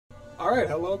Alright,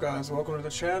 hello guys, welcome to the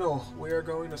channel. We are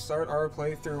going to start our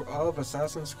playthrough of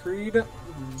Assassin's Creed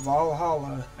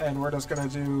Valhalla, and we're just gonna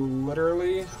do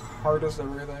literally hardest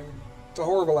everything. It's a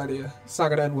horrible idea. It's not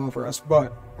gonna end well for us,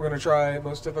 but we're gonna try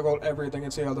most difficult everything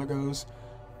and see how that goes.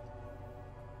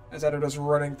 Instead of just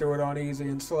running through it on easy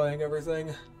and slaying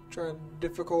everything. Trying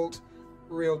difficult,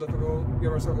 real difficult.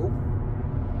 Give ourselves hope.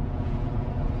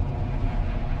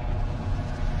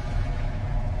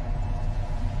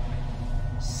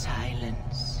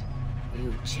 Silence,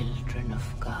 you children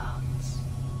of gods,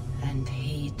 and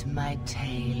heed my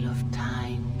tale of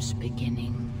time's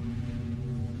beginning.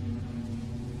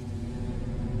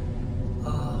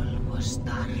 All was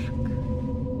dark.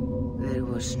 There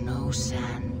was no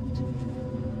sand.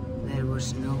 There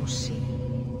was no sea.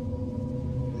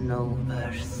 No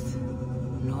earth,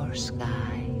 nor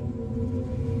sky.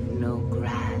 No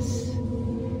grass,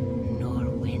 nor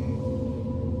wind.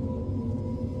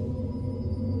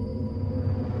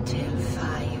 Till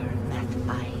fire met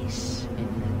ice in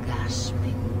the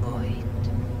gasping void.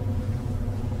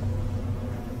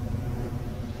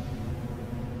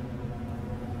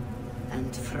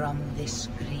 And from this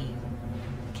scream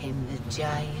came the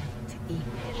giant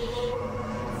Ymir,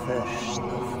 first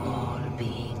of all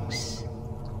beings.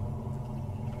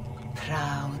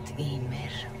 Proud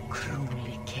Ymir,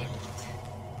 cruelly killed,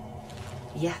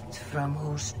 yet from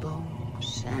whose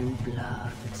bones and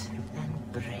blood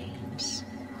and brains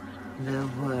the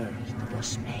world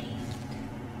was made.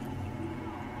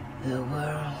 The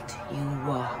world you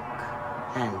walk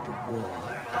and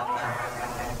war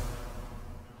upon.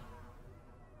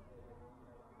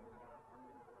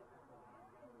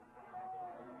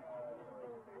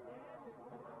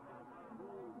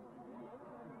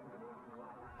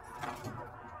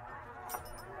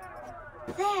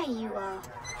 There you are.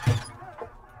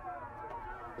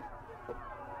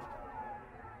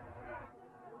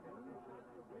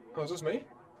 Oh, is this me?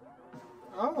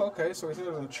 Oh, okay, so he's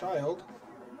here as a child.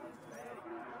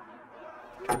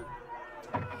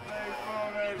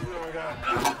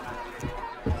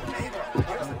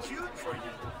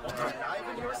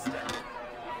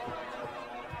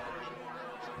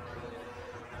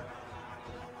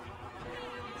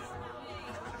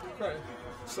 Okay,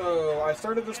 so I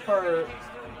started this part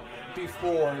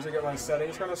before to get my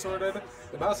settings kind of sorted.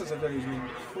 The mouse sensitivity is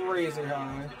crazy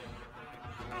high.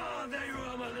 Oh, there you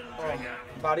are, my little trigger.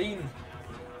 Barin.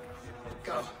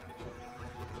 Go.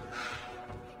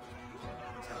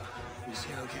 So, you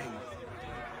see how King?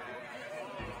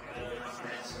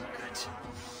 Yes, good.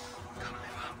 Come,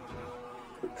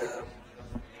 Eva.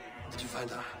 Did you find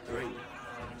the ring?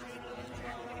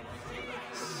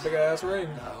 Big ass ring.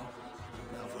 Now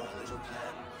for our little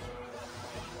plan.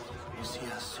 You see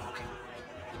us talking.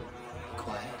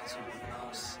 Quiet as a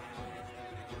mouse.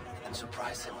 And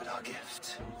surprise him with our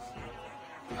gift.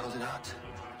 We hold it out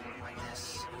like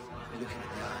this. We look him in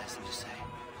the eyes and just say,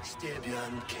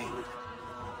 Styrbjörn King.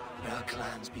 May our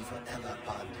clans be forever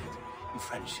bonded in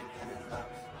friendship and in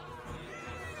love.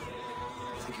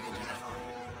 I think you can do that for me.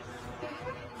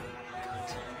 Good.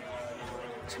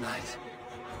 Tonight,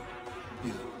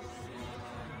 you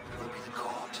will be the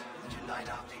cord that unite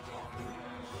our people.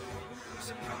 I'm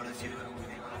so proud of you.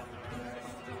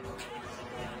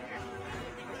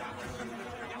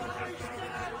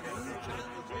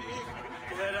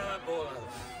 Get up,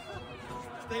 Olaf.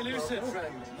 Stay lucid,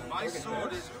 friend. My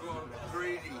sword is grown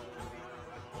greedy.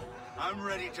 I'm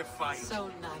ready to fight.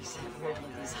 So nice having all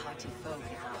of these hearty folk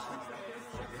at home.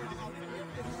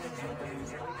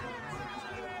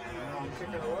 I'm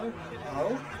kicking away.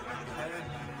 Oh?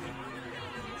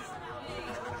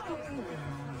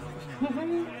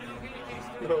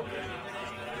 No.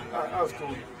 That was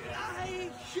cool. I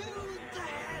hewed the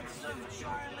heads of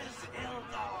Charles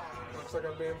Hildar. Looks like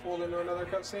I'm being pulled into another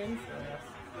cutscene.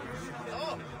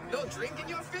 Oh, no drink in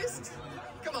your fist?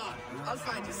 Come on, I'll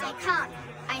find you I something. can't.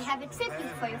 I have a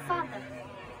tribute for your father.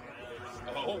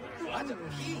 Oh, what a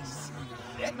piece.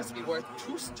 That must be worth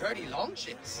 2 sturdy long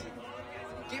ships.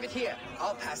 Give it here,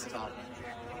 I'll pass it on.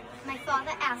 My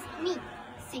father asked me,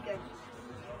 Sigurd.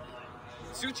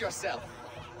 Suit yourself.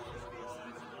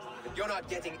 But you're not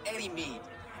getting any mead.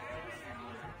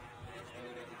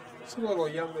 It's a little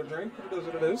young to drink, but it is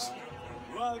what it is.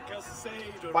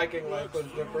 Viking life was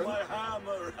different. My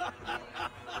hammer.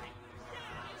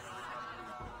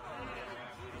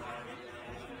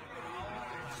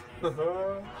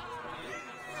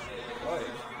 Why?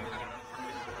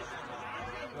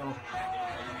 No.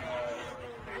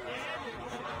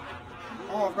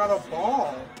 Oh, I've got a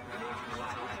ball.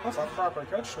 That's a proper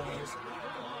catch noise.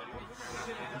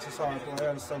 That's just how I play.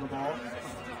 I just throw the ball.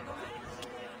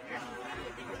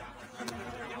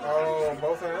 Oh,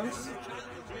 both hands?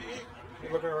 You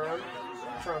looking around?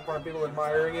 Trying to find people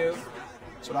admiring you?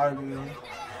 That's what I would be doing.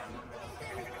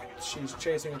 She's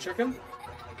chasing a chicken.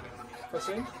 Let's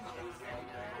see.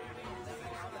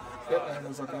 Yep, that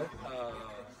is okay.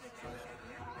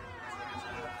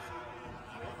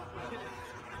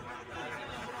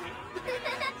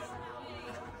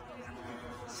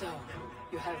 So,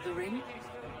 you have the ring?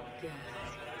 Good.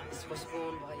 This was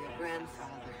worn by your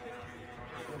grandfather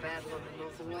in the battle on the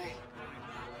Northern Way.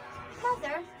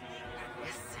 Mother,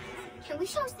 Yes, can we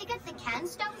show Sigurd the can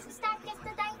stones stacked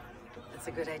yesterday? that's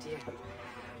a good idea.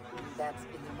 That's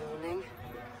in the morning.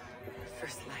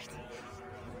 First light.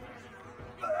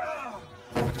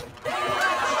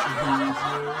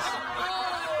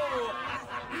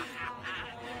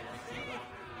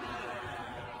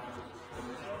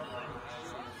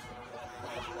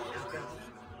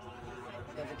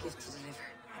 You have a gift to deliver.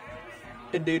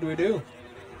 Indeed we do.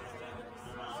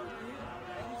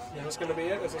 Is this gonna be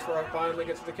it? Is this where I finally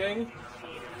get to the king?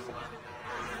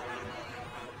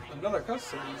 Another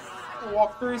cutscene. I'll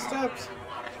walk 3 steps.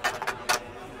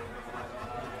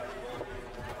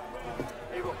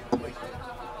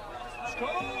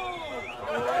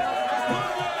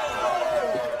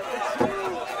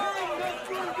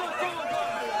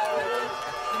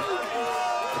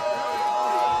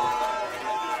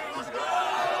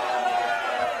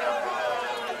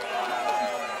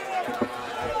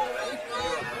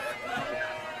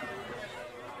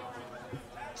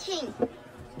 King,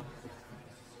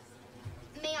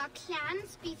 may our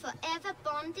clans be forever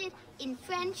bonded in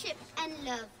friendship and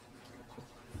love.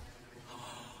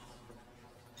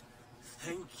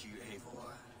 Thank you,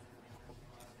 Eivor.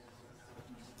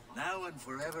 Now and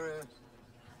forever,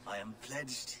 I am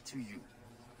pledged to you.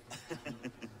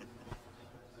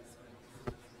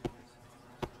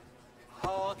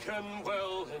 Hearken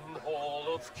well in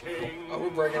Hall of Kings. Oh, we're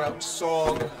breaking out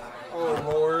song. Oh,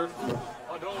 Lord.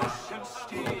 On ocean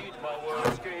steed, my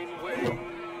words gain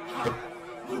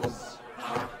wings.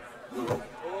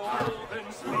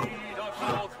 Golden speed our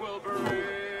forth will bring.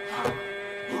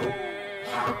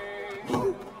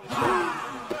 Noble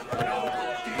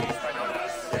deeds by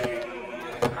others sing.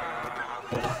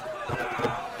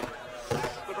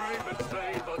 The brave and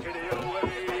slain Valkyria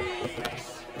waits.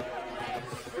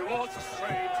 He wants a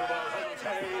strain to Valhalla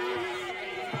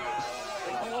takes.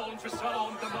 And horn for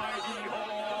sound the mighty horn.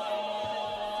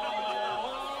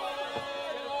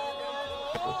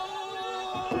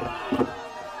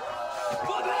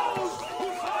 For those who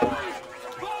fight!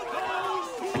 For those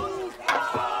who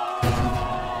fight!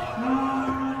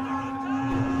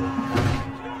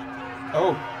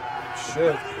 Oh,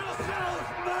 shit. Yourself,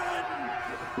 man!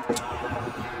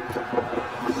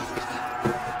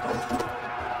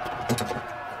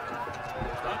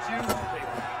 Not you,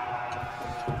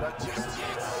 Eivor. Not just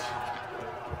yet.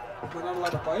 We're not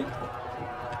allowed to fight?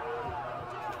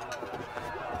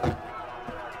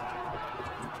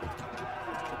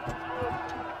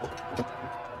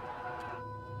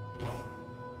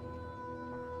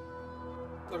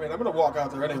 I mean, I'm gonna walk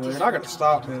out there anyway. You're not gonna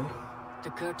stop me. The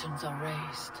curtains are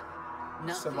raised.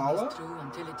 Nothing Savala? is true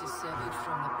until it is severed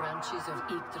from the branches of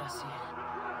Yggdrasil.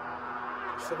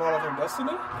 Savala from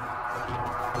Destiny?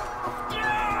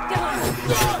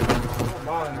 Oh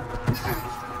my.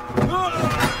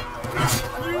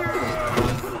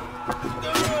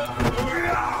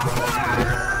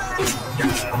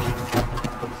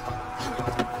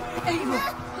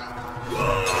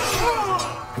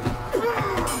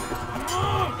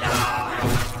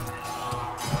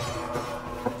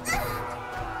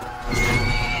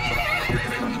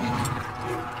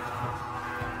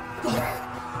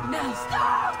 Now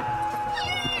stop!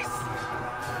 Please!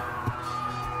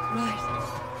 Right.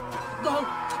 Go!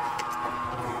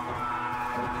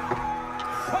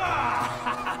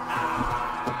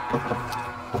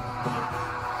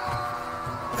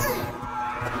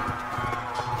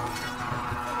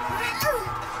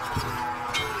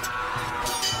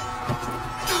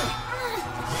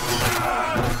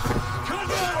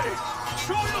 Conway!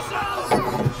 Show yourself!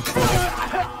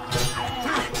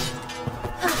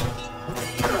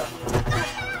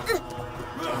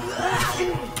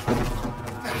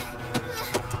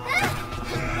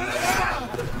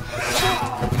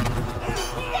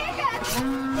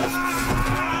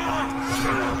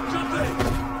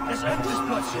 Let's end this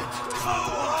bloodshed.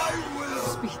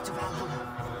 Speed to Valhalla.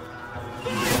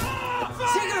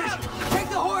 Sigurd! Take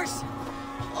the horse!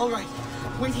 All right,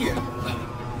 wait here.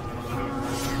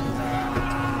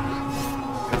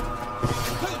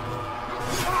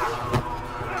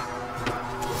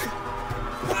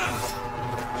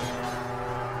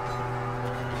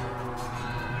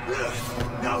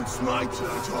 Now it's my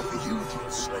turn to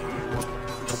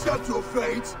Accept your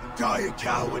fate. Die a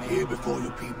coward here before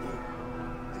your people.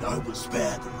 And I will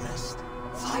spare the rest.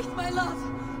 Fight, my love!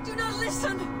 Do not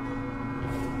listen!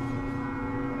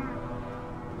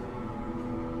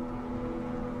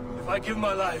 If I give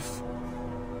my life,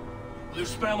 will you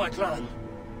spare my clan?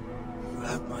 You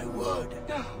have my word.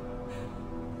 No.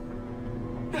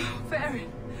 No,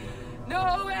 Aaron.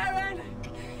 No, Aaron!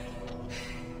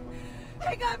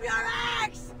 Pick up your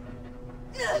axe!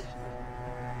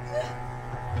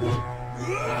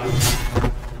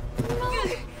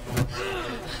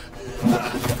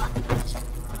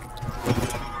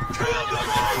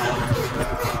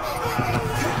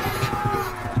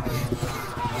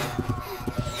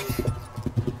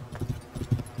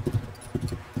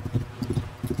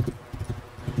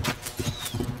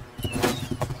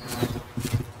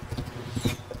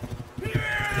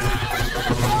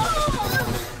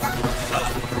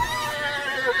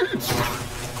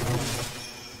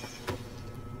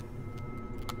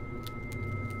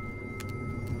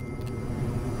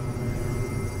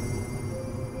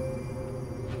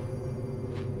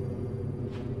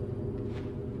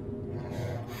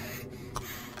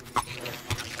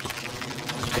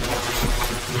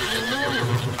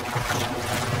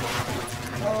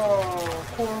 Oh,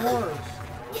 poor horse.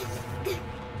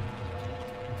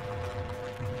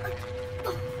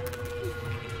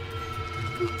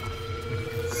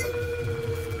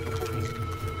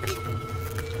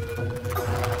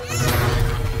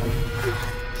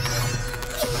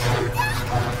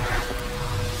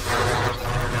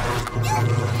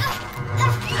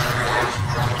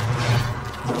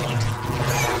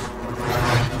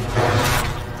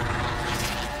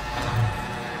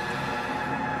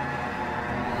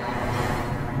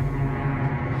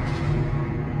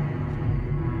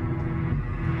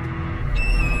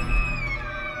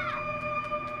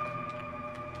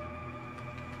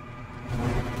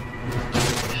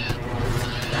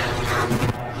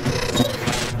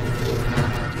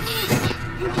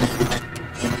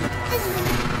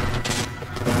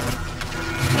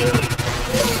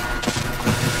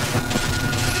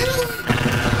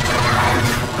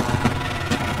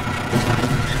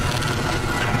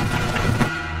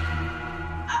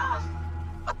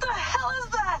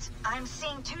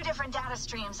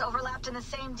 Overlapped in the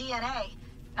same DNA.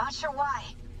 Not sure why.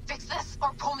 Fix this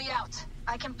or pull me out.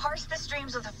 I can parse the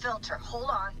streams with a filter. Hold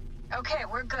on. Okay,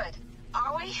 we're good.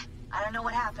 Are we? I don't know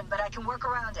what happened, but I can work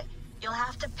around it. You'll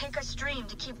have to pick a stream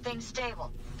to keep things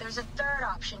stable. There's a third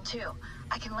option, too.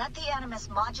 I can let the Animus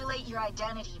modulate your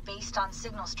identity based on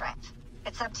signal strength.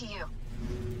 It's up to you.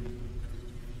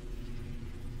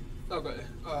 Okay,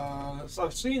 so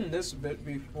I've seen this bit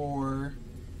before.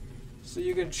 So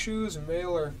you can choose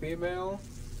male or female.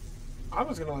 I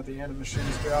was gonna let the Animus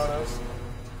choose, to be honest.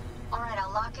 Alright,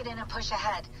 I'll lock it in and push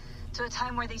ahead to a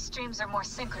time where these streams are more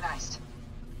synchronized.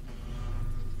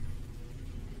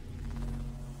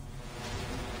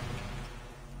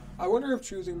 I wonder if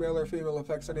choosing male or female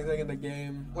affects anything in the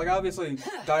game. Like, obviously,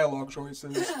 dialogue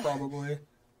choices, probably.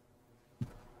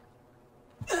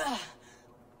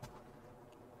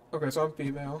 Okay, so I'm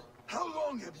female. How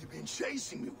long have you been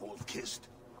chasing me, Wolf-Kissed?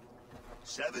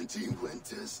 17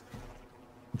 winters?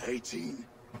 18?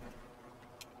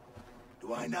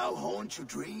 Do I now haunt your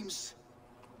dreams?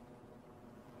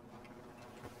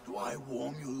 Do I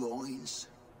warm your loins?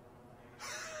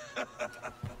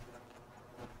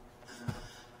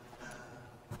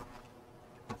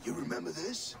 You remember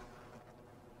this?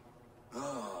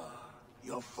 Ah,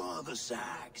 your father's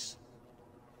axe.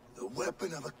 The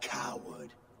weapon of a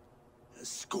coward. A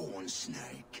scorn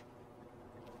snake.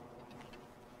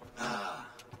 Ah,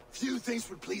 few things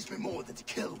would please me more than to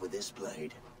kill with this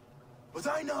blade. But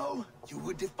I know you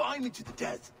would defy me to the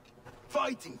death,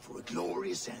 fighting for a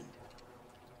glorious end.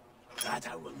 That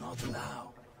I will not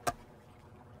allow.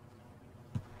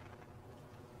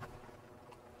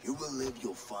 You will live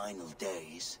your final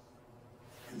days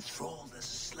enthralled as a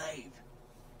slave.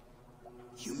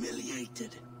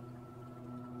 Humiliated.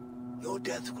 Your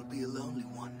death will be a lonely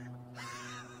one.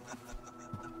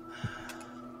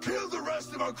 Kill the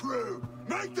rest of our crew!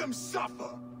 Make them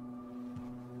suffer!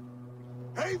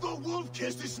 Ava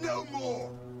Wolf-Kissed is no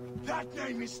more! That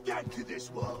name is dead to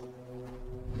this world!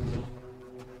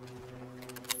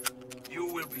 You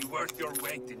will be worth your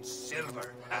weight in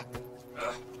silver.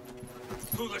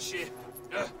 To the ship.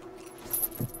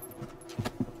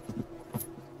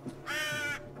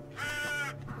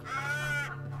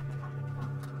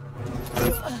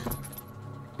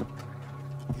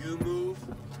 You move.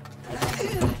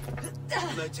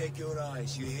 I take your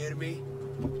eyes, you hear me?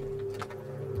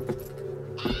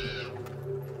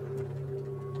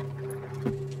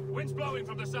 Wind's blowing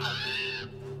from the south.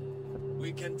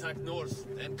 We can tack north,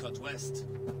 then cut west.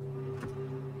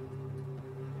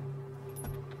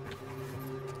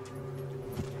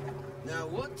 Now,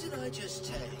 what did I just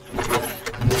take?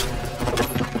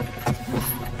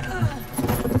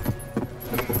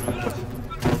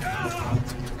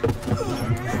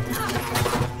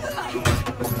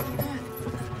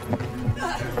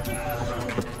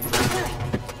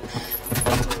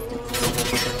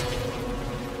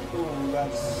 Ooh,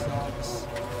 that sucks.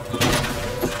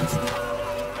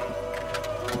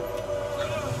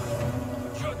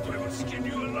 Just I will skin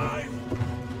you alive.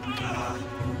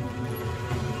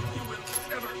 You will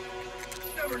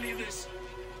never leave this.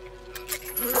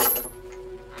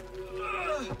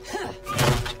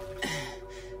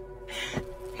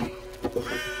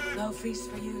 No feast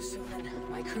for you, Sunan.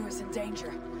 My crew is in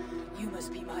danger. You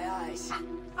must be my eyes.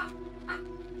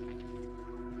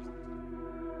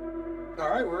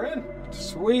 Alright, we're in.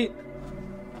 Sweet.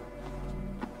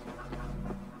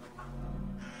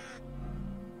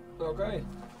 Okay.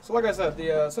 So like I said,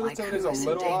 the sensitivity is a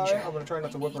little high. I'm going to try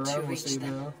not to whip around, we'll see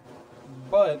now.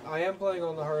 But I am playing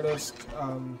on the hardest,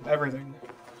 everything.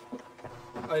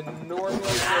 I normally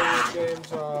play these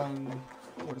games on...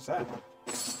 What is that?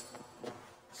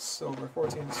 Silver,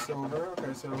 14 silver.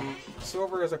 Okay, so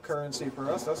silver is a currency for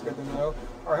us. That's good to know.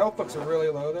 Our health looks really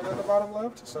low there at the bottom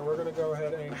left, so we're gonna go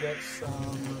ahead and get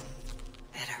some.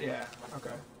 Yeah.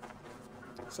 Okay.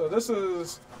 So this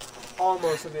is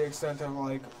almost to the extent of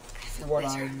like what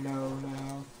I know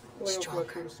now.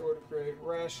 Collecting sword to create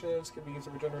rations can be used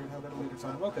to regenerate health at a later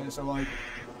time. Okay, so like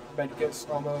med kits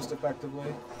almost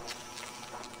effectively.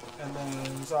 And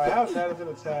then, so I have that as an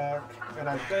attack, and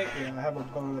I think, yeah, I have a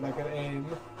bow that I can aim.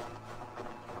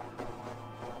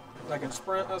 I can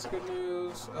sprint, that's good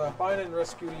news. Find and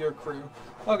rescue your crew.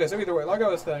 Okay, so either way, like I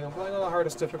was saying, I'm playing on the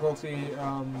hardest difficulty,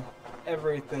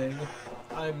 everything.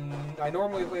 I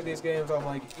normally play these games on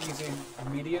like easy,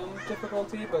 medium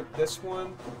difficulty, but this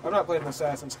one, I've not played an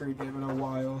Assassin's Creed game in a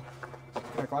while.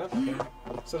 Can I climb? Okay.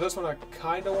 So this one I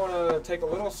kind of want to take a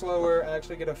little slower,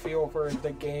 actually get a feel for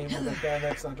the game and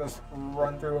mechanics, not just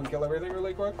run through and kill everything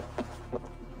really quick.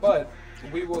 But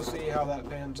we will see how that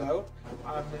pans out.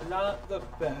 I'm not the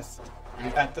best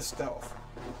at the stealth.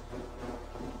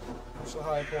 There's a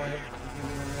high point.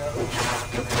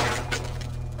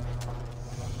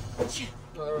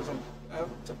 Oh, there was an F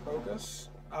to focus.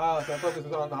 Ah, so focus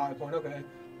is on the high point. Okay.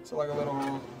 So like a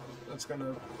little. That's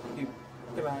gonna keep.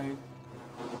 Can I?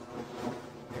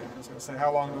 Yeah, I was gonna say,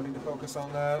 how long do I need to focus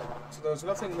on that? So there's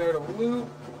nothing there to loot.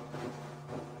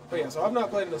 But yeah, so I've not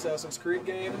played an Assassin's Creed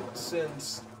game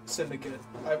since Syndicate.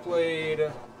 I played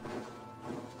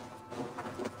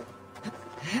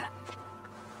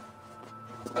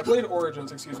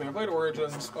Origins, excuse me. I played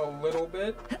Origins a little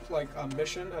bit, like a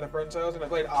mission at a friend's house, and I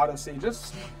played Odyssey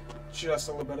just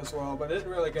a little bit as well, but I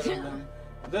didn't really get into them.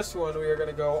 This one we are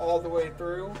gonna go all the way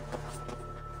through.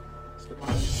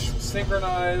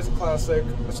 Synchronized, classic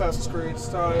Assassin's Creed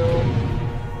style.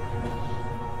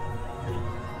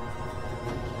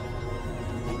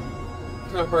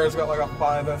 My bird's got like a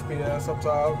 5 FPS up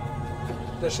top.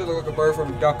 That should look like a bird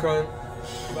from Duck Hunt.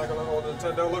 Back on the old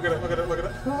Nintendo. Look at it, look at it, look at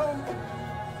it.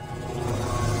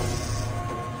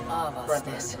 Right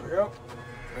there, there we go.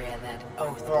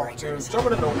 Oh, dude,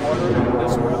 jumping in the water in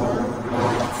this weather.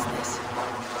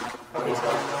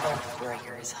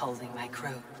 Oathbreaker is holding my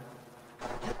crew.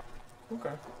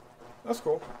 Okay, that's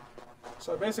cool.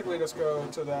 So I basically just go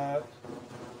to that.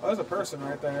 Oh, there's a person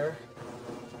right there.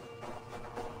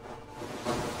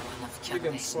 You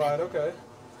can slide, okay.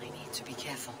 I need to be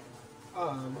careful.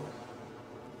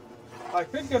 I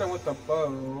could get him with the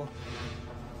bow.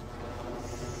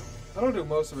 I don't do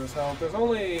most of his health. There's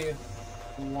only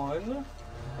one.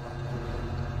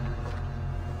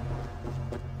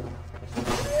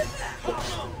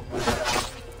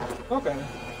 Okay.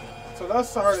 So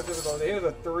that's the hardest difficulty. He was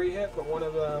a 3-hit, but one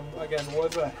of them, again,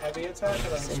 was a heavy attack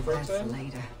that I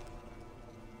sprinted.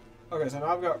 Okay, so now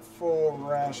I've got full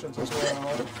rations as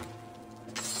well.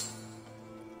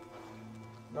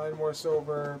 9 more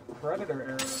silver predator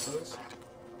arrows.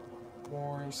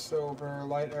 More silver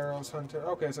light arrows, hunter.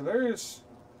 Okay, so there's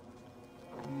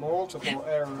multiple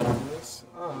arrows.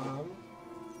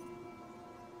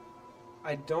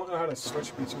 I don't know how to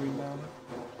switch between them.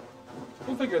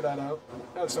 We'll figure that out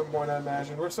at some point, I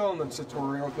imagine. We're still in the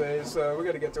tutorial phase, so we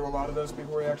got to get through a lot of this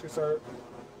before we actually start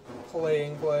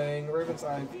playing. Raven's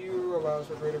Eye View allows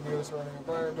for greater view of surrounding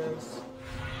environments.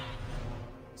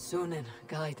 Sunan,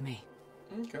 guide me.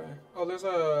 Okay. Oh, there's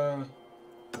a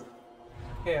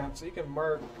camp, so you can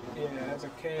mark. Yeah, there's a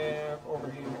camp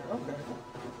over here. Okay.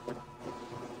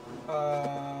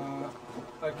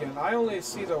 Again, I only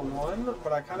see the one,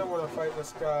 but I kind of want to fight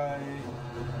this guy.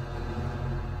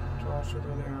 Draw sugar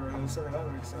with arrows. Okay,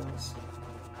 that makes sense.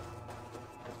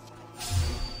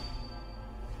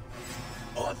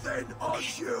 Nothing on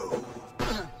you!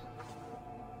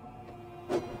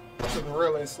 This is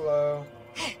really slow.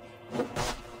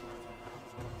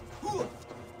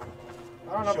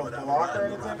 I don't have a block or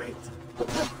anything.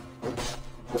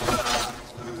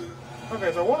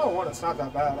 Okay, so 1-on-1 it's not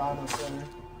that bad, honestly.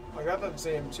 Like, that doesn't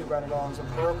seem too bad at all. There's a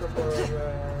broken bow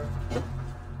there.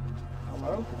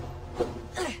 Hello?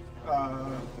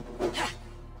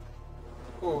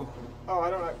 Ooh. Oh, I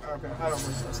don't... Okay, I don't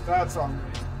miss this. That's on me.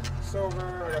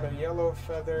 Silver, I got a yellow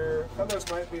feather. Feathers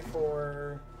might be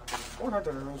for...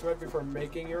 400 arrows might be for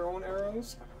making your own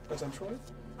arrows, potentially.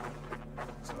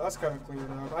 So that's kind of cleared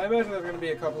out. I imagine there's going to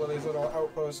be a couple of these little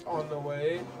outposts on the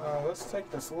way. Let's take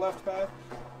this left path,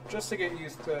 just to get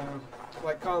used to,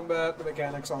 like, combat, the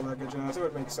mechanics, all that good jazz. It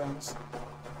would make sense.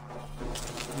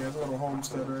 Yeah, there's a little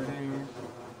homestead right here.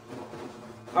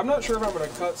 I'm not sure if I'm going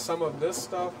to cut some of this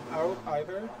stuff out,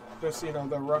 either. Just, you know,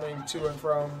 the running to and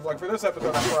from. Like, for this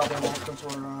episode, I probably won't, since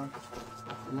we're,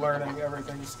 learning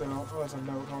everything still. Oh, there's a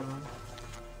note, hold on.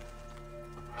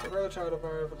 Prepare the child of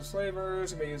iron for the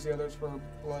slavers, and may use the others for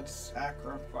blood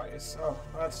sacrifice. Oh,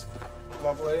 that's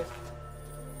lovely.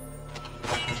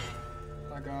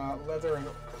 I got leather and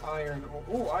iron.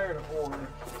 Ooh, iron ore.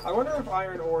 I wonder if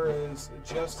iron ore is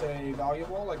just a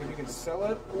valuable, like if you can sell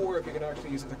it, or if you can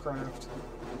actually use it to craft.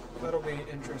 That'll be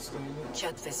interesting.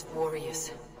 Chudvis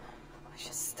warriors. I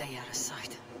should stay out of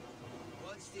sight.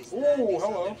 Ooh,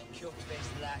 hello.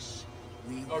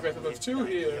 Okay, so there's two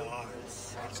here.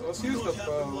 So let's use the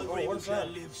bow. Oh, what is that?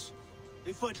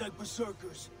 They fight like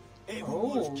berserkers. Every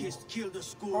Oh. wolf-kissed killed a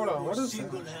score Hold on, more what is that?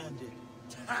 single-handed.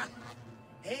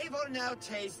 He will now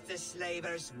taste the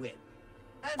slaver's win.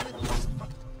 And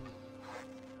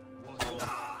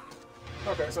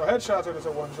Okay, so headshots are just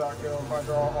a one-shot kill if I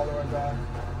draw all the way back.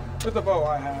 With the bow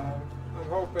I have, I'm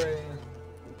hoping...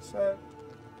 Set.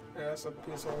 Yeah, that's a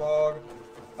piece of log.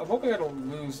 I'm hoping I don't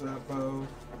lose that bow.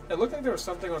 It looked like there was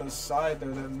something on his side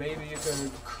there that maybe you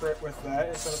could crit with that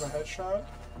instead of a headshot.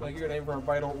 Like you could aim for a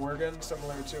vital organ,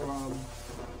 similar to,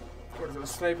 what is it,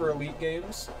 Sniper Elite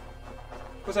games?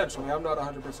 Potentially, I'm not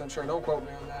 100% sure, don't quote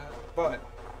me on that, but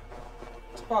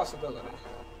it's a possibility.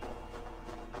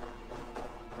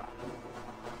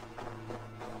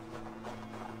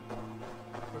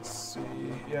 Let's see,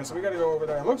 yeah, so we gotta go over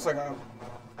there. It looks like a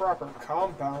proper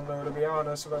compound though, to be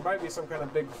honest, so there might be some kind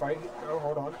of big fight. Oh,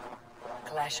 hold on.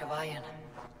 Clash of iron.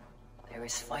 There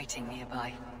is fighting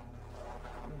nearby.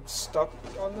 I'm stuck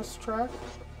on this track?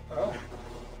 Oh.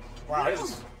 Wow,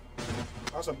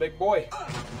 that's a big boy.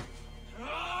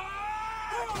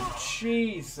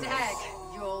 Jesus. Dag,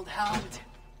 you old hound.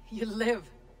 You live.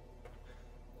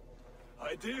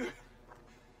 I do.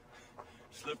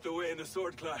 Slipped away in a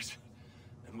sword clash.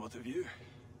 And what of you?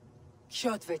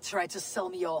 Chudvis tried to sell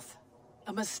me off.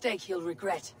 A mistake he'll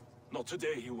regret. Not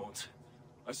today, he won't.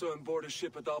 I saw him board a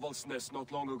ship at Avaldsnes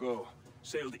not long ago.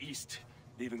 Sailed east,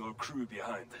 leaving our crew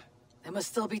behind. There must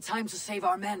still be time to save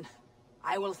our men.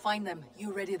 I will find them.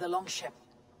 You ready the longship.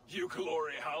 You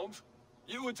glory hound?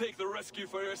 You would take the rescue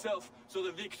for yourself, so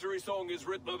the victory song is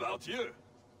written about you.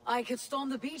 I could storm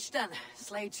the beach then,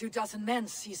 slay 24 men,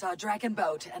 seize our dragon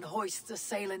boat, and hoist the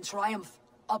sail in triumph.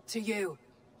 Up to you.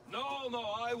 No,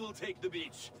 I will take the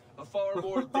beach. A far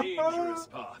more dangerous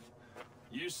path.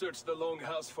 You search the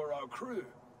longhouse for our crew.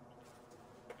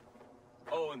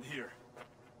 Oh, and here.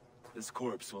 This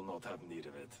corpse will not have need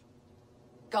of it.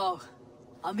 Go.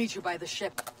 I'll meet you by the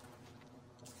ship.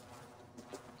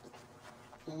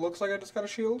 Looks like I just got a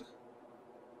shield.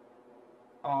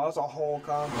 Oh, that's a whole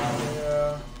compound,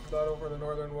 yeah. That over the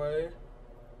northern way.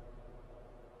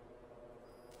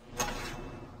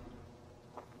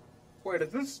 Wait,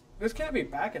 is this can't be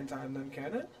back in time then,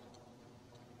 can it?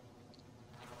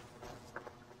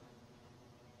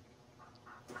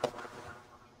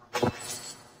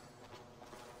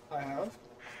 I have.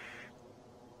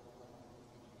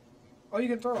 Oh, you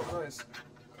can throw it, nice.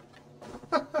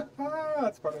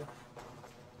 That's funny.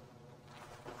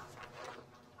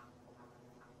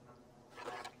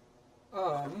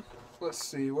 Let's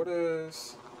see, what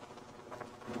is...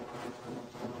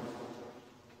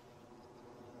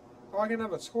 Oh, I can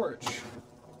have a torch.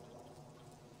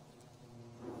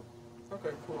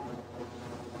 Okay, cool.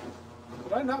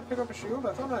 Did I not pick up a shield?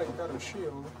 I thought I got a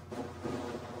shield.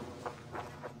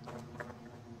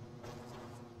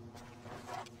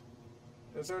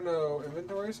 Is there no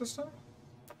inventory system?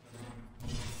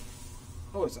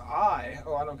 Oh, it's I.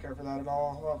 Oh, I don't care for that at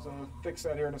all. I'll have to fix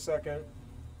that here in a second.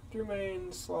 3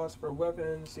 main slots for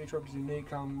weapons. Each weapon is unique.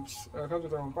 Comes with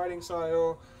their own fighting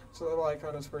style. So the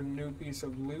icon is for a new piece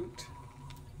of loot.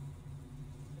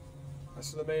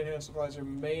 So the main hand supplies your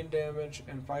main damage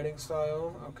and fighting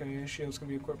style. Okay, shields can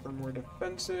be equipped for more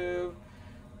defensive.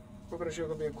 Weapon and shield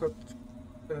can be equipped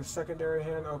in a secondary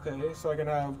hand. Okay, so I can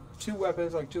have 2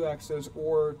 weapons, like 2 axes,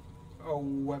 or a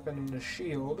weapon and a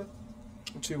shield.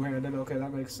 2-handed, okay,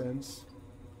 that makes sense.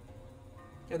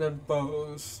 And then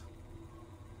bows.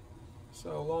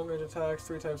 So long range attacks,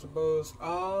 3 types of bows.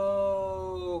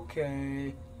 Oh,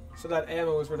 okay. So that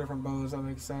ammo is for different bows, that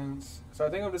makes sense. So I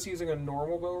think I'm just using a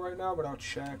normal bow right now, but I'll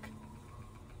check.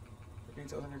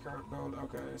 Details on your current build.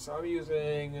 Okay, so I'm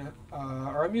using,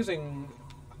 I'm using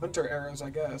hunter arrows, I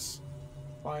guess.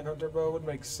 Fine hunter bow would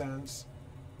make sense.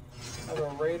 I have a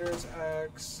raider's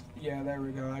axe. Yeah, there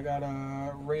we go. I got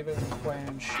a Raven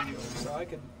Clan shield, so I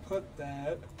can put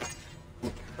that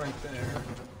right there.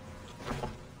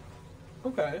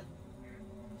 Okay.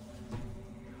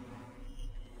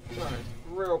 Alright,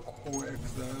 real quick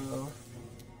though.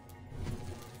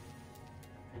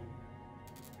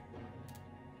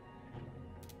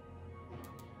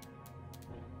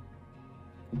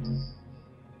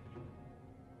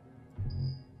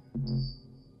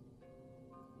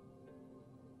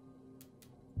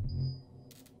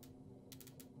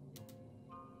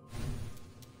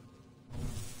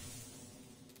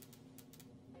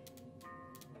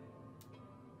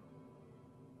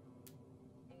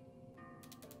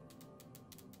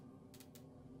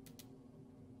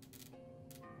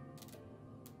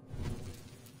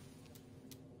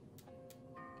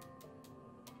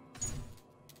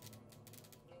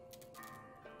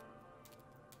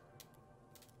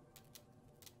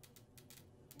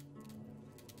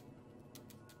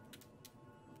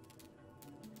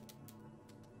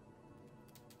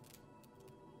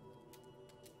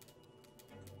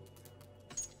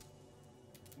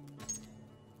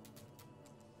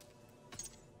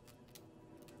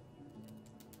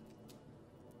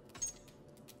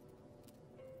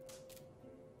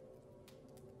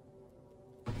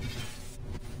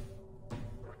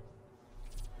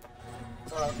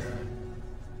 Okay.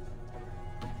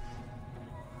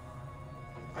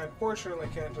 I unfortunately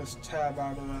can't just tab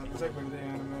out of that and take me to the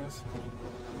animes.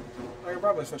 I can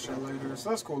probably switch that later, so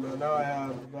that's cool though. Now I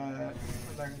have that,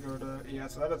 and I can go to, yeah,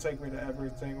 so that'll take me to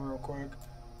everything real quick.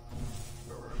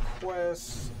 Go to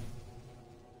quests.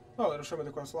 Oh, it'll show me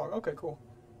the quest log. Okay, cool.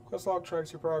 Quest log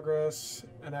tracks your progress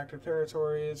and active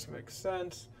territories. Makes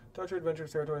sense. Touch your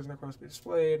adventures, territories, and the quest be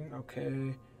displayed.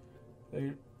 Okay.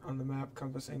 They on the map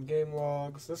compass in game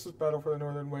logs. This is Battle for the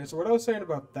Northern Way. So what I was saying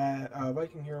about that,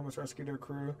 Viking hero must rescue their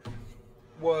crew,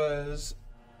 was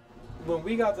when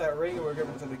we got that ring and we were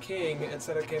given it to the king, it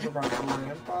said it came from our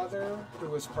grandfather, who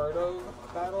was part of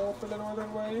Battle for the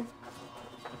Northern Way.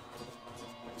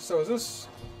 So is this...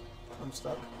 I'm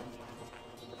stuck.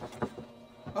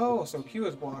 Oh, so Q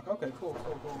is block. Okay, cool,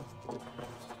 cool, cool.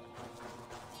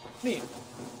 Neat.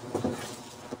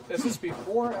 Is this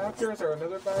before, after? Is there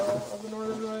another Battle of the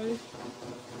Northern Way?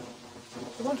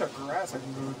 There's a bunch of grass I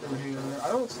can go through here. I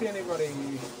don't see anybody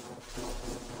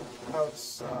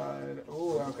outside.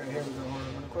 Ooh, okay, here we go. Hold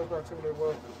on. When close proximity of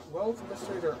wealth,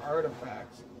 mysteries, or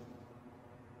artifacts.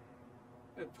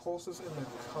 It pulses in the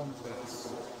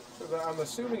compass. So I'm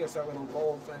assuming it's that little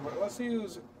gold thing, but let's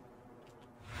use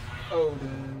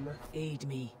Odin. Aid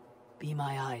me. Be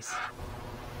my eyes.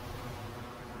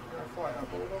 Can I fly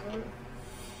up a little bit?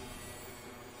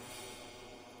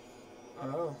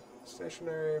 Oh,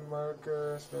 stationary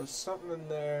markers. There's something in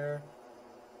there.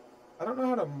 I don't know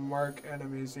how to mark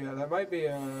enemies yet. That might be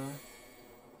a...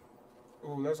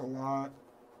 Ooh, there's a lot.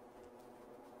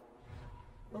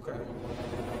 Okay.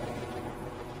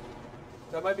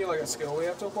 That might be like a skill we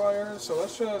have to acquire, so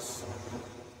let's just...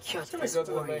 Kjötvis go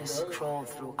to the main warriors gate. crawl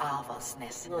through Alva's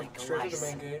nest Go like straight to lice. the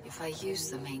main gate. If I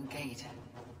use the main gate,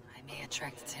 I may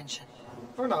attract attention.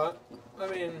 Or not. I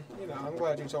mean, you know, I'm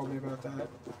glad you told me about that.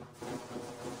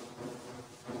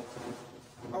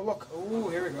 Oh, look. Ooh,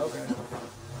 here we go. Okay.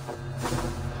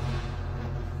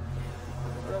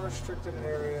 Restricted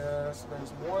area. So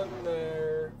there's one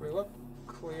there. We look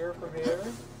clear from here.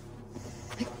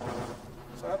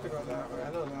 So I have to go that way.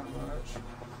 I know that much.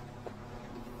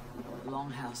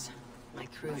 Longhouse. My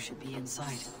crew should be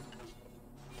inside.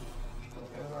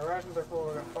 Okay, my rations are full.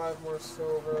 I got 5 more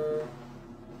silver.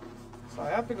 So I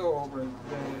have to go over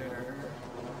there.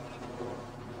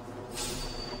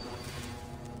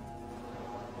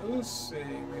 Who's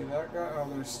seeing me? That guy? Oh,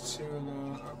 there's 2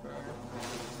 though. Okay.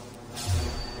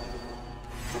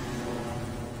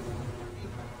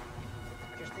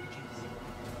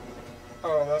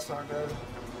 Oh, that's not good.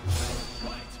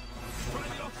 Right! Try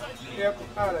the offside Yep,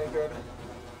 that ain't good.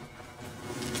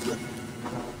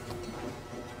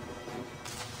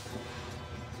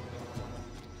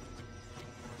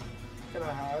 Can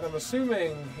I hide? I'm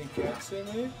assuming he can't see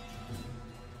me.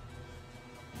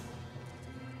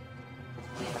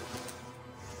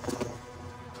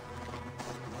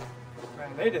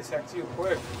 Man, they detect you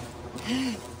quick.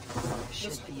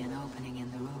 Should be an opening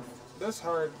in the roof. This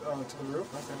hard, to the roof?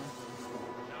 Okay.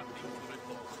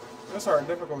 This hard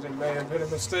difficulty may have been a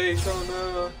mistake, oh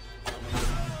no.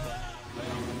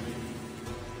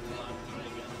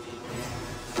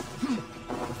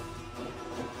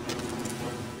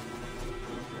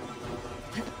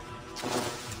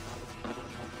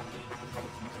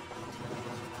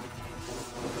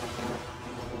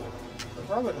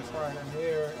 Probably just fine in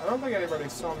here. I don't think anybody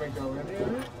saw me go in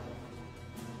here.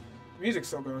 Music's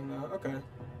still going now. Okay.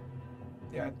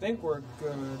 Yeah, I think we're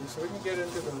good. So we can get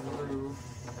into the roof.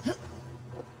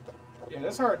 Yeah,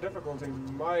 this hard difficulty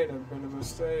might have been a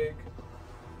mistake.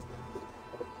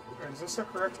 Is this the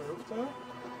correct roof though?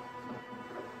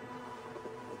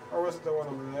 Or was it the one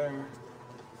over there?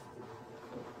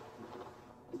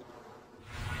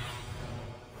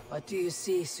 What do you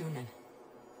see, Sunan?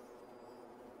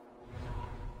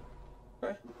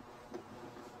 Okay.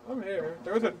 I'm here.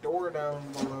 There was a door down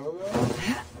below though.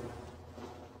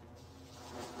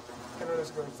 Can I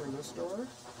just go through this door?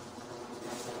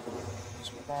 As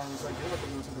far as I can to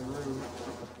go to the roof.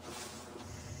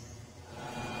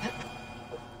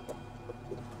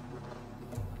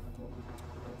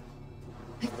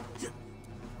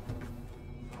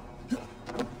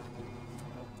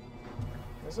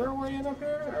 Is there a way in up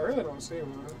here? I really don't see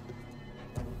one.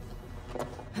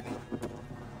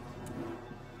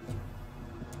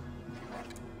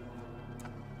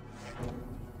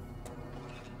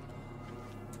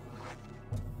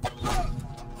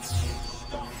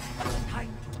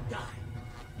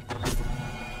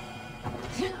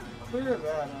 Clear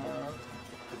that out.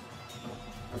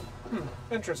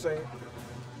 Interesting.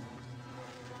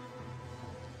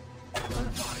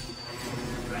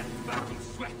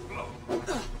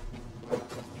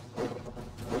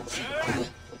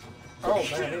 Oh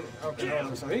man, okay, hold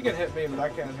on. So he can hit me, but I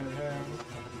can't hit him.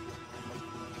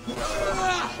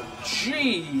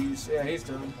 Jeez! Yeah, he's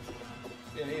done.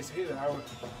 Yeah, he's out.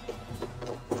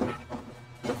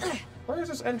 Where is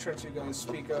this entrance you guys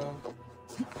speak of?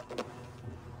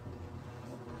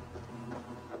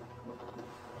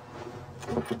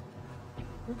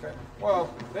 Okay,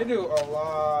 well, they do a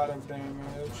lot of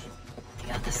damage.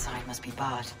 The other side must be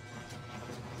barred.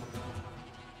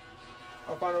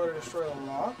 I'll find a way to destroy the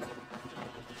lock.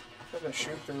 Have to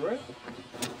shoot through it.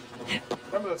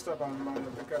 Some of the stuff I might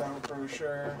have to cut out for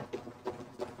sure.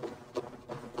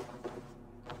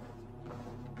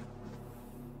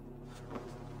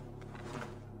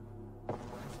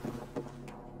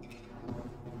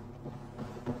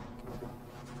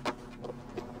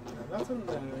 Nothing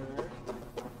there.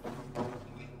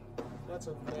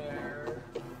 Nothing there.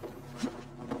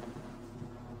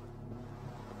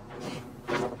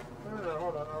 No,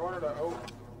 hold on. I wanted to. Oh.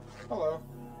 Hello.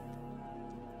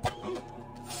 I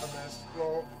missed.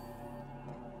 Well.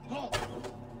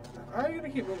 How are you gonna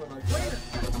keep moving like that?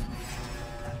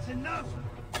 That's enough!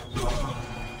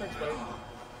 Thanks, buddy.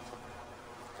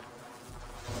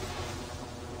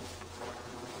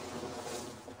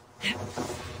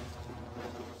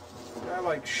 Can I,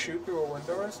 like, shoot through a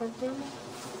window or something?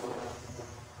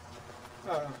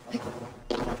 Oh.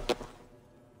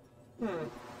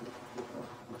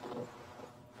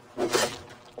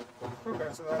 Okay,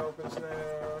 so that opens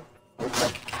now.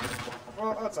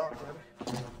 Well, that's awkward.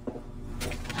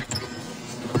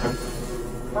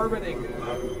 Carbon ingot.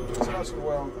 So that's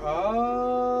weld.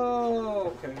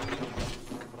 Oh, okay.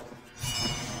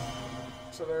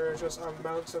 So there are just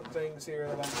amounts of things here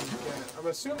that I can get. I'm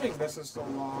assuming this is the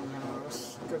long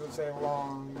house, because it's a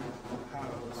long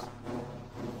house.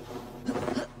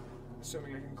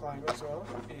 Assuming I can climb as well.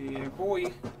 Yeah,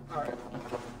 boy. Alright.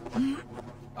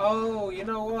 Oh, you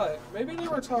know what? Maybe they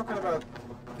were talking about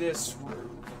this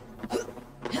roof.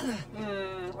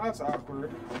 That's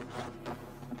awkward.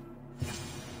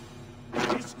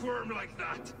 You squirm like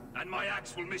that, and my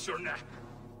axe will miss your neck.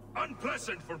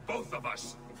 Unpleasant for both of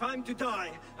us. If I'm to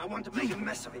die, I want to make a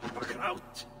mess of it. Fuck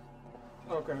out.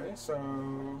 Okay, so...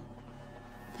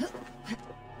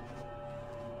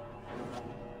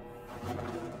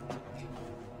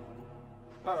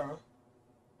 Uh-oh.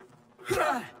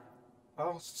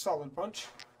 Oh, solid punch.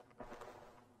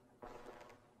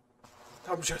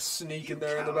 I'm just sneaking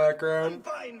there in the background.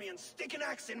 Unbind me and stick an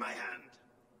axe in my hand.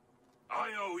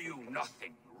 I owe you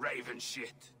nothing, raven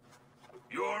shit.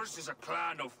 Yours is a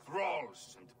clan of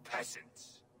thralls and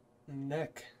peasants.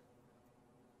 Neck.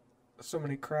 So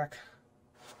many crack.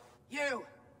 You!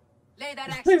 Lay that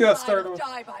axe You got aside started and with-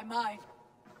 die by mine.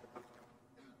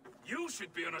 You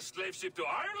should be on a slave ship to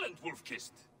Ireland,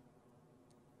 Wolf-Kissed.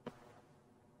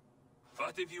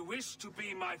 But if you wish to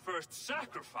be my first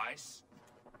sacrifice,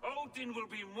 Odin will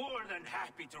be more than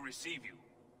happy to receive you.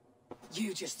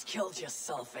 You just killed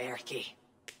yourself, Erky.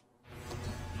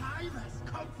 Time has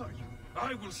come for you.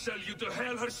 I will sell you to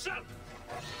Hell herself.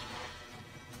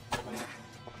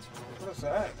 What is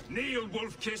that? Kneel,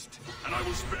 Wolf-Kissed, and I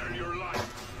will spare your life.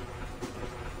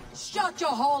 Shut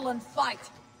your hole and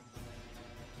fight!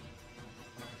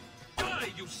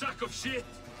 Die, you sack of shit!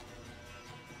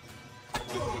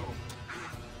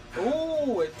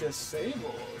 Oh, it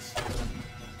disables.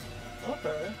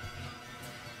 Okay.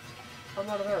 I'm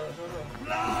not aware of it.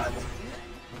 Blood!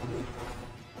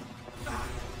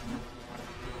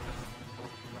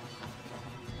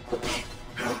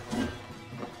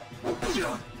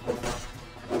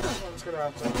 I'm just gonna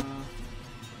have to.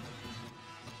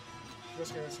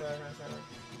 Just gonna say,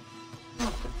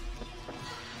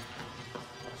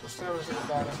 so stamina's at the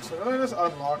bottom. So then I just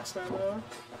unlock stamina.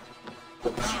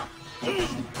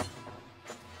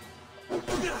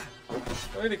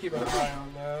 I need to keep an eye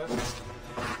on that.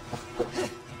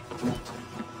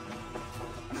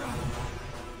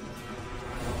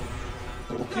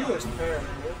 He was paired.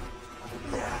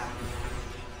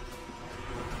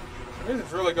 He's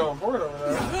just really going for it over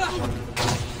there.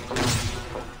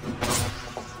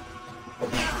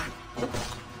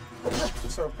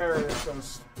 So parry is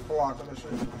just block with the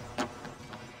shit.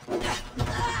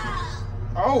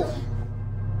 Oh!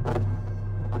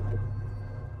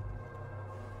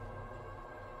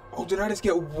 Oh, did I just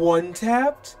get one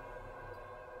tapped?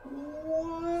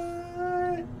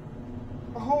 What?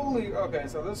 Holy, okay,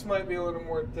 so this might be a little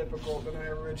more difficult than I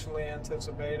originally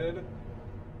anticipated.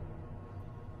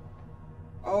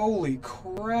 Holy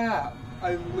crap!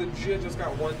 I legit just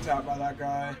got one tap by that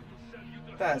guy.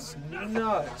 That's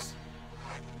nuts.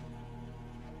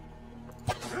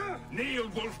 Kneel,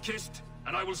 Wolf-Kissed,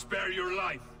 and I will spare your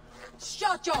life.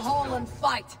 Shut your hole and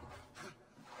fight!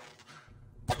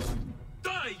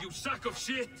 Die, you sack of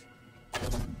shit!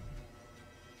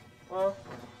 Well.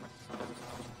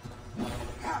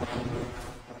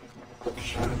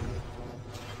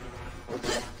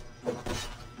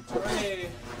 Hey.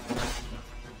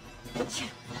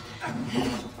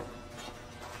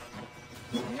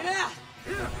 Yeah!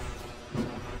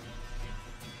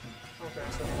 Okay,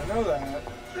 so I know that.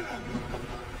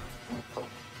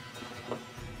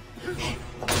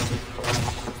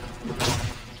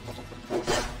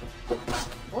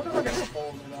 I wonder if I can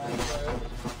hold it actually.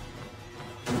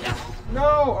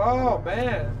 No! Oh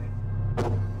man!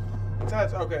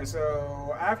 Touch. Okay,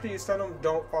 so after you stun him,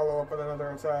 don't follow up with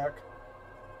another attack.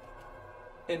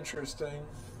 Interesting.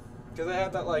 Do they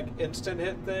have that like instant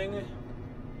hit thing?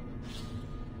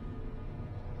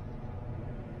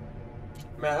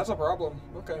 Man, that's a problem.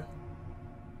 Okay.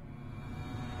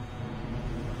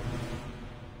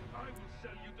 I will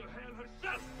sell you to Hell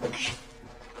herself!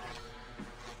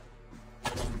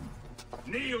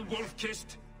 Kneel,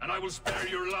 Wolf-Kissed, and I will spare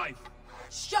your life.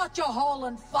 Shut your hole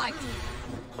and fight!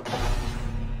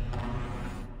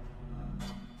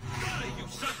 Die, you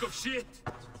sack of shit!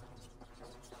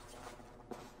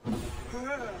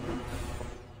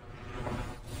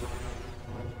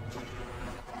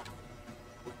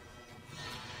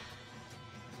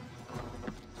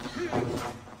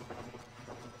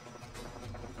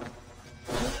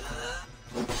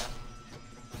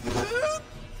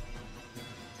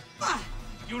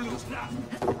 You lose now.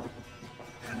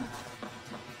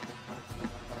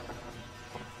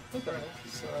 Okay,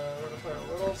 so we're gonna play a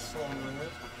little slower.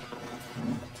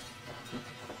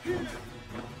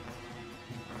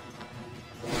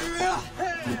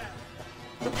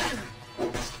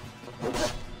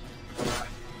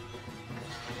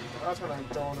 That's when I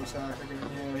don't attack again.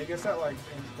 Yeah, he gets that like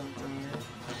instant thing.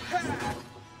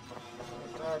 So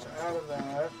dodge out of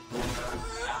that.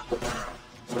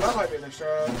 So that might be the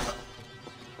shot.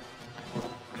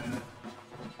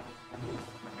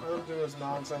 Let him do his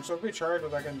nonsense. So if we charge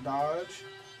with, I can dodge.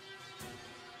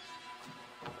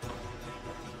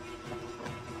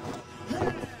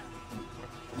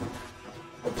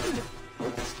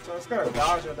 So I just gotta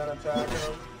dodge and then attack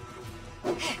him.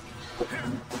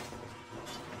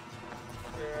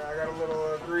 Yeah, I got a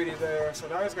little greedy there. So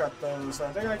now he's got those. So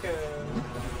I think I can.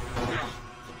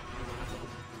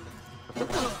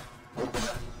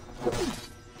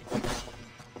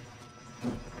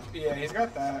 Yeah, he's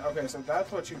got that. Okay, so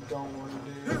that's what you don't want to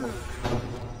do.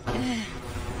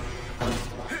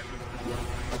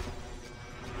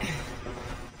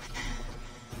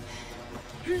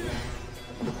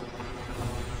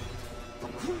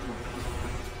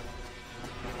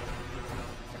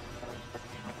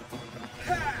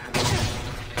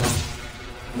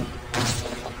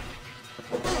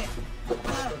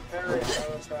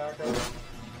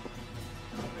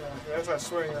 that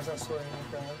swing, that's that swing,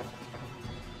 okay.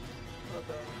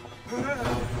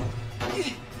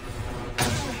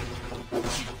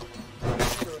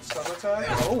 Do a stun attack?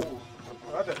 Oh!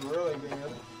 That did really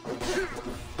good.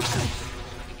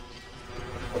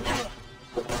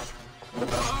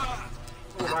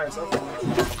 Oh, nice, okay.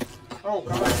 Oh,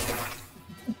 God.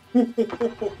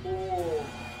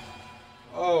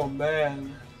 Oh,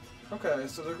 man. Okay,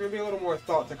 so there's gonna be a little more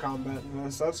thought to combat in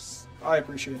this. I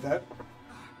appreciate that.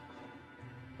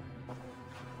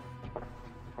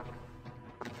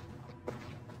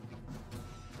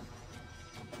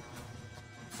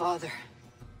 Father,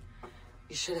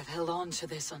 you should have held on to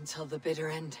this until the bitter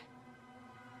end.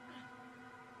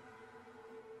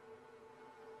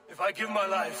 If I give my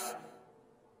life,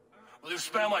 will you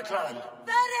spare my clan?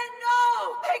 Bennett,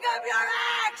 no! Pick up your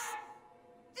axe!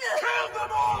 Kill them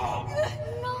all!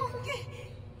 No!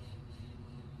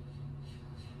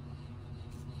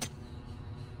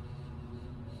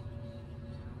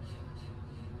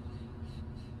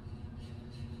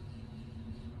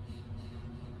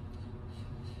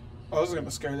 Oh, this is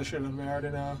gonna scare the shit out of me, I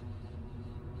already know.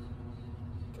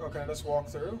 Okay, let's walk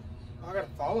through. Oh, I gotta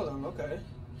follow them, okay.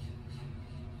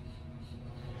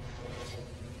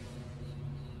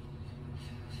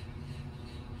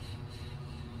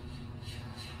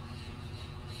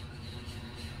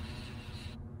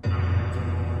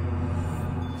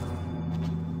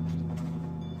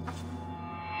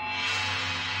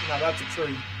 Now that's a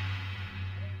tree.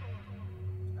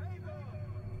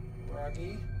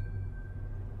 Braggy.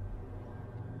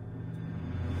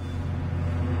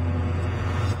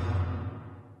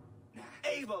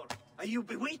 Are you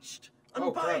bewitched? Oh,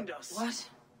 Unbind crap. us! What?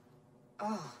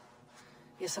 Oh.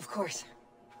 Yes, of course.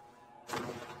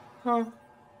 Huh.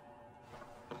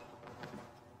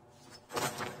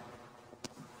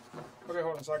 Okay,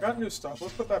 hold on. So I got new stuff.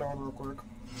 Let's put that on real quick.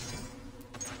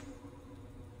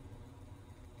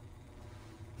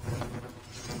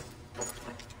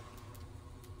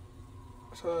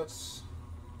 So that's...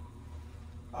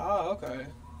 Ah, okay.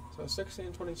 So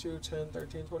 16, 22, 10,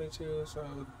 13, 22, so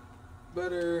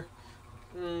better.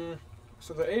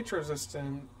 So the H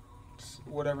resistance,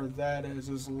 whatever that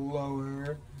is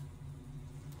lower.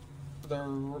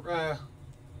 The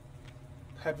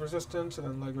head resistance and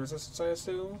then leg resistance, I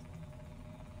assume.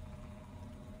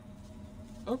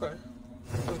 Okay.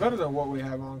 It's better than what we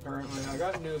have on currently. I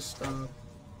got new stuff.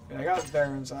 Yeah, I got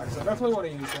Baron's Axe. I definitely want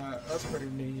to use that. That's pretty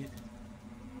neat.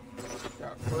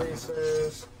 Got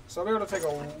braces. So I'll be able to take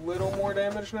a little more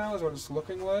damage now, is what it's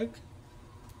looking like.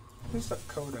 What's the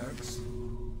codex?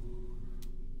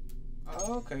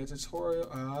 Okay, tutorial.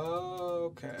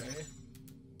 Okay.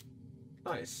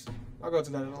 Nice. I'll go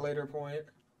to that at a later point.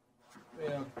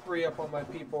 Yeah, free up on my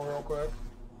people real quick.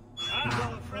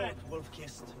 Well fought,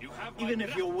 Wolf-Kissed. Even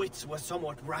if your wits were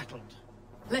somewhat rattled.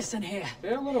 Listen here.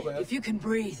 Yeah, a little bit. If you can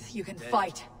breathe, you can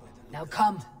fight. Now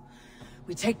come.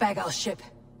 We take back our ship.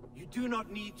 You do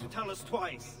not need to tell us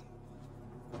twice.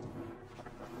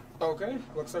 Okay,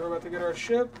 looks like we're about to get our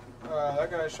ship.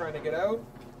 That guy's trying to get out.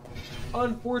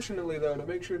 Unfortunately, though, to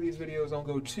make sure these videos don't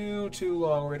go too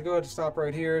long, we're gonna go ahead and stop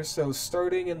right here. So,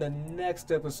 starting in the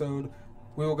next episode,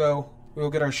 we will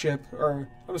get our ship. Or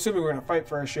I'm assuming we're gonna fight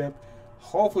for our ship.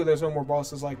 Hopefully, there's no more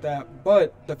bosses like that.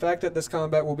 But the fact that this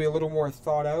combat will be a little more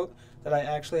thought out, that I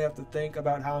actually have to think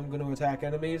about how I'm going to attack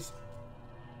enemies.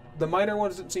 The minor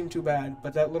ones didn't seem too bad,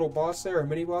 but that little boss there, or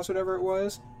mini boss, whatever it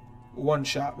was,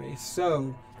 one-shot me.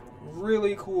 So,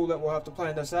 really cool that we'll have to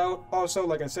plan this out. Also,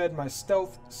 like I said, my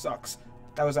stealth sucks.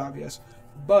 That was obvious.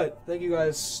 But, thank you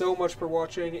guys so much for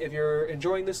watching. If you're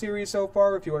enjoying the series so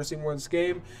far, if you want to see more of this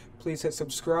game, please hit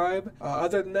subscribe.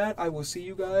 Other than that, I will see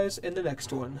you guys in the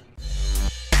next one.